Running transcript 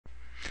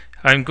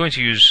I'm going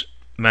to use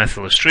Math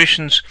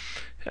Illustrations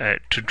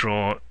to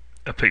draw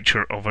a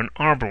picture of an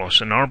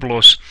Arbelos. An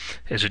Arbelos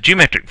is a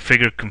geometric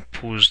figure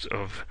composed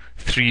of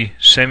 3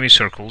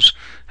 semicircles.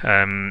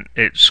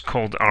 It's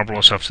called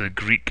Arbelos after the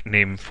Greek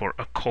name for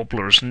a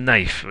cobbler's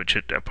knife, which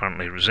it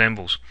apparently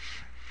resembles.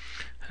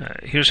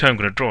 Here's how I'm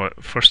going to draw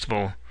it. First of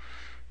all,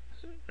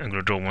 I'm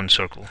going to draw one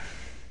circle.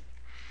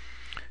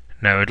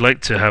 Now I'd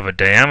like to have a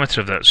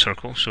diameter of that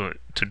circle, so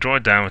to draw a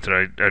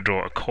diameter I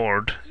draw a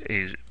chord,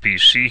 A, B,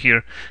 C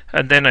here,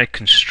 and then I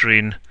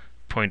constrain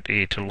point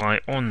A to lie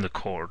on the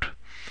chord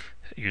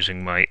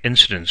using my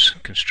incidence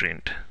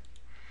constraint.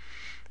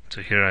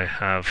 So here I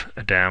have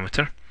a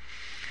diameter.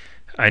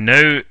 I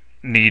now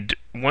need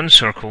one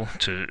circle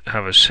to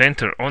have a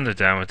center on the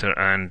diameter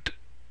and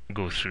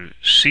go through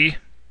C.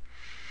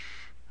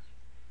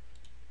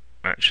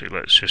 Actually,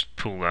 let's just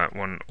pull that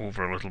one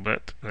over a little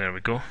bit. There we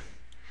go.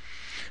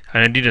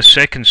 And I need a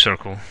second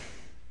circle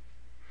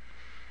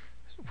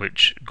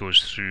which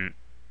goes through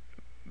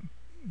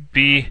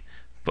B,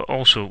 but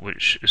also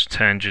which is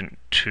tangent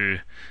to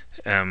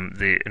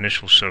the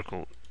initial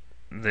circle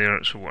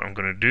there. So what I'm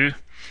going to do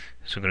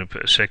is I'm going to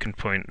put a second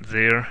point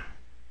there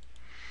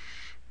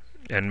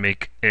and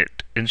make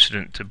it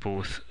incident to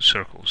both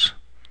circles.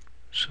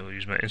 So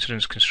use my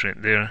incidence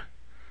constraint there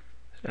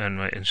and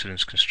my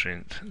incidence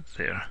constraint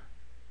there.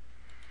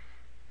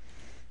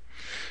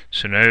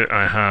 So now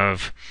I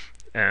have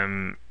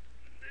 2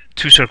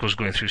 circles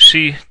going through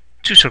C,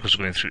 2 circles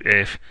going through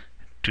F,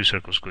 2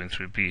 circles going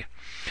through B.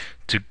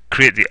 To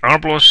create the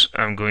Arbelos,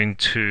 I'm going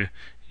to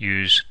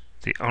use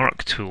the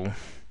arc tool.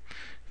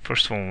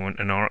 First of all, I want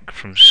an arc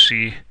from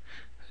C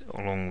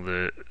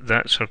along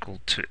that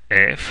circle to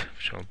F,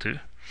 which I'll do.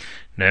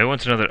 Now I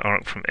want another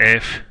arc from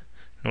F.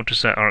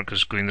 Notice that arc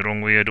is going the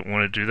wrong way. I don't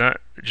want to do that.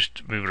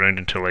 Just move around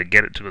until I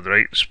get it to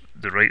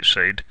the right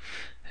side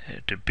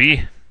to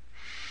B.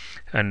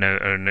 And now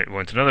I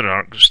want another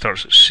arc that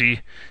starts at C.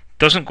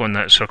 Doesn't go on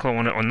that circle. I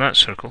want it on that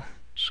circle.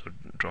 So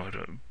draw it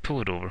out,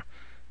 pull it over,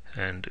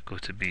 and go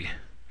to B.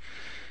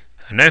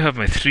 I now have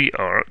my 3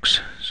 arcs.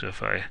 So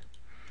if I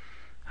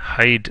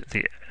hide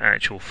the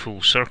actual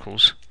full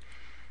circles,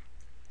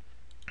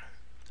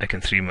 I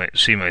can see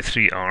my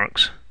 3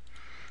 arcs.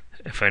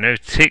 If I now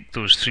take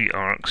those 3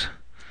 arcs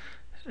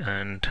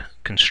and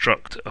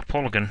construct a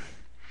polygon,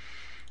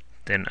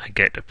 then I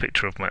get a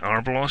picture of my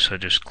Arbelos. I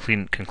just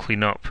can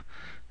clean up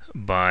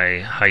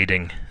by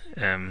hiding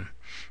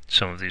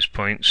some of these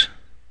points.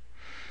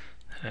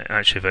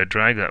 Actually, if I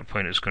drag that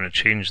point, it's going to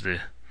change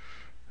the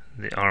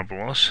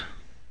Arbelos.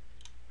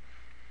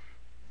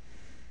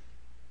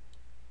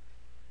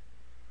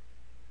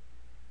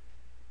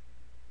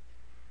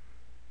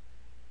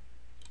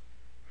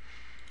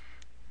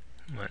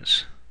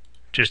 Let's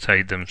just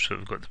hide them so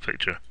we've got the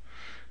picture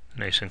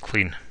nice and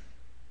clean.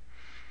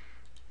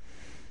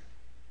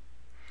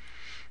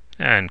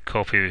 And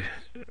copy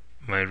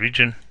my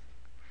region.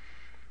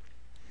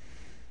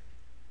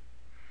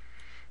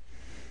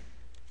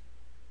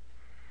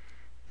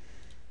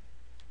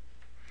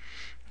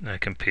 I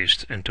can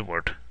paste into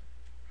Word.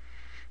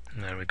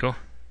 And there we go.